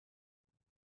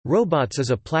Robots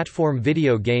is a platform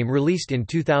video game released in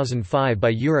 2005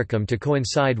 by Eurocom to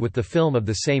coincide with the film of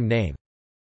the same name.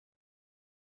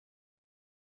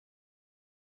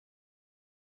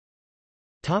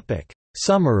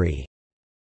 Summary.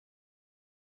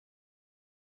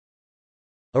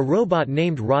 A robot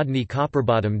named Rodney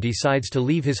Copperbottom decides to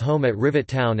leave his home at Rivet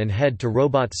Town and head to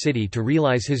Robot City to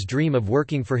realize his dream of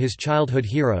working for his childhood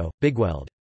hero, Bigweld.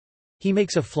 He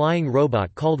makes a flying robot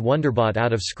called Wonderbot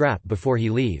out of scrap before he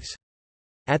leaves.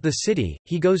 At the city,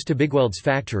 he goes to Bigweld's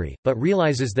factory, but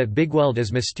realizes that Bigweld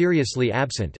is mysteriously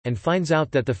absent, and finds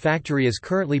out that the factory is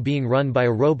currently being run by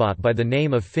a robot by the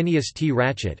name of Phineas T.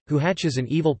 Ratchet, who hatches an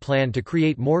evil plan to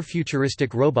create more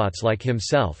futuristic robots like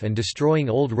himself and destroying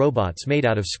old robots made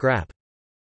out of scrap.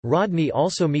 Rodney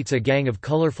also meets a gang of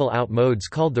colorful out-modes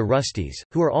called the Rusties,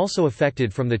 who are also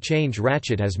affected from the change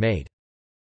Ratchet has made.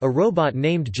 A robot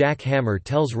named Jack Hammer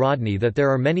tells Rodney that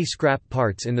there are many scrap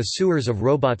parts in the sewers of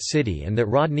Robot City and that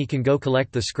Rodney can go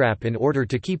collect the scrap in order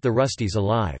to keep the Rusties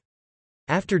alive.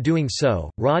 After doing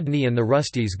so, Rodney and the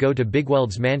Rusties go to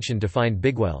Bigweld's mansion to find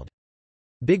Bigweld.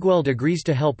 Bigweld agrees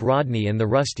to help Rodney and the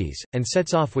Rusties, and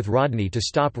sets off with Rodney to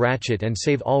stop Ratchet and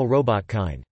save all robot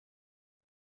kind.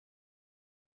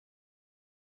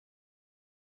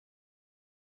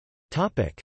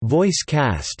 Voice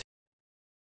cast.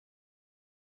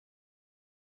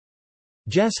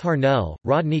 Jess Harnell,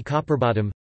 Rodney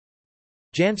Copperbottom.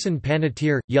 Jansen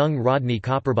Panettiere, young Rodney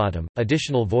Copperbottom,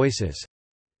 additional voices.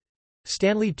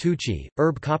 Stanley Tucci,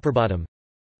 Herb Copperbottom.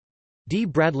 D.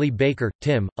 Bradley Baker,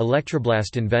 Tim,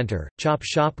 Electroblast inventor, Chop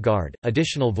Shop guard,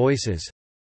 additional voices.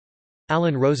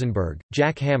 Alan Rosenberg,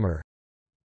 Jack Hammer.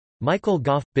 Michael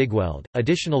Goff, Bigweld,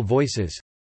 additional voices.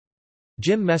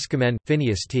 Jim Meskimen,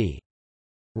 Phineas T.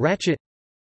 Ratchet.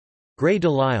 Gray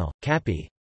Delisle, Cappy.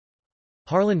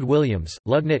 Harland Williams,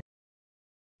 Lugnut.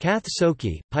 Kath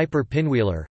Soucie, Piper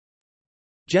Pinwheeler.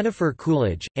 Jennifer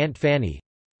Coolidge, Aunt Fanny.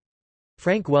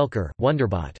 Frank Welker,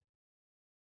 Wonderbot.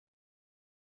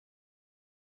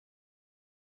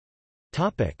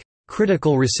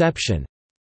 Critical reception.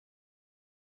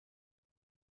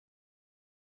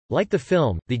 Like the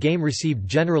film, the game received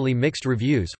generally mixed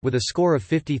reviews, with a score of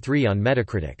 53 on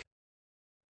Metacritic.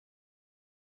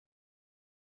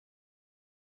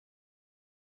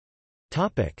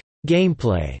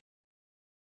 Gameplay.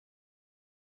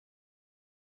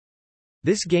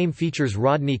 This game features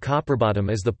Rodney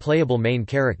Copperbottom as the playable main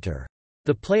character.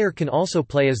 The player can also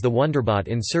play as the Wonderbot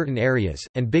in certain areas,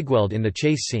 and Bigweld in the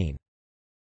chase scene.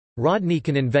 Rodney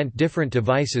can invent different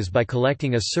devices by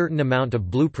collecting a certain amount of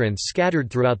blueprints scattered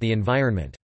throughout the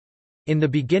environment. In the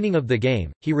beginning of the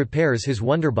game, he repairs his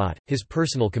Wonderbot, his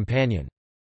personal companion.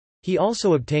 He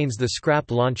also obtains the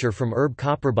scrap launcher from Herb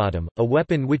Copperbottom, a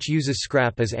weapon which uses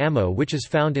scrap as ammo which is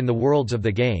found in the worlds of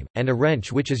the game, and a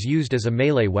wrench which is used as a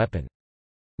melee weapon.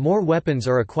 More weapons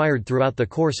are acquired throughout the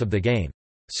course of the game.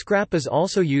 Scrap is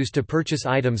also used to purchase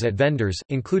items at vendors,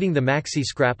 including the Maxi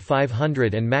Scrap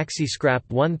 500 and Maxi Scrap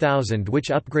 1000, which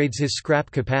upgrades his scrap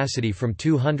capacity from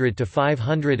 200 to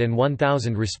 500 and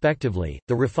 1000 respectively,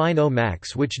 the Refine O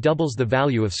Max which doubles the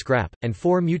value of scrap, and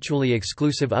 4 mutually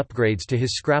exclusive upgrades to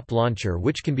his scrap launcher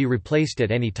which can be replaced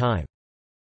at any time.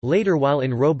 Later, while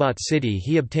in Robot City,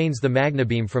 he obtains the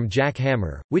Magnabeam from Jack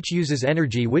Hammer, which uses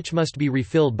energy which must be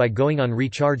refilled by going on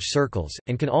recharge circles,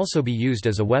 and can also be used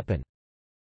as a weapon.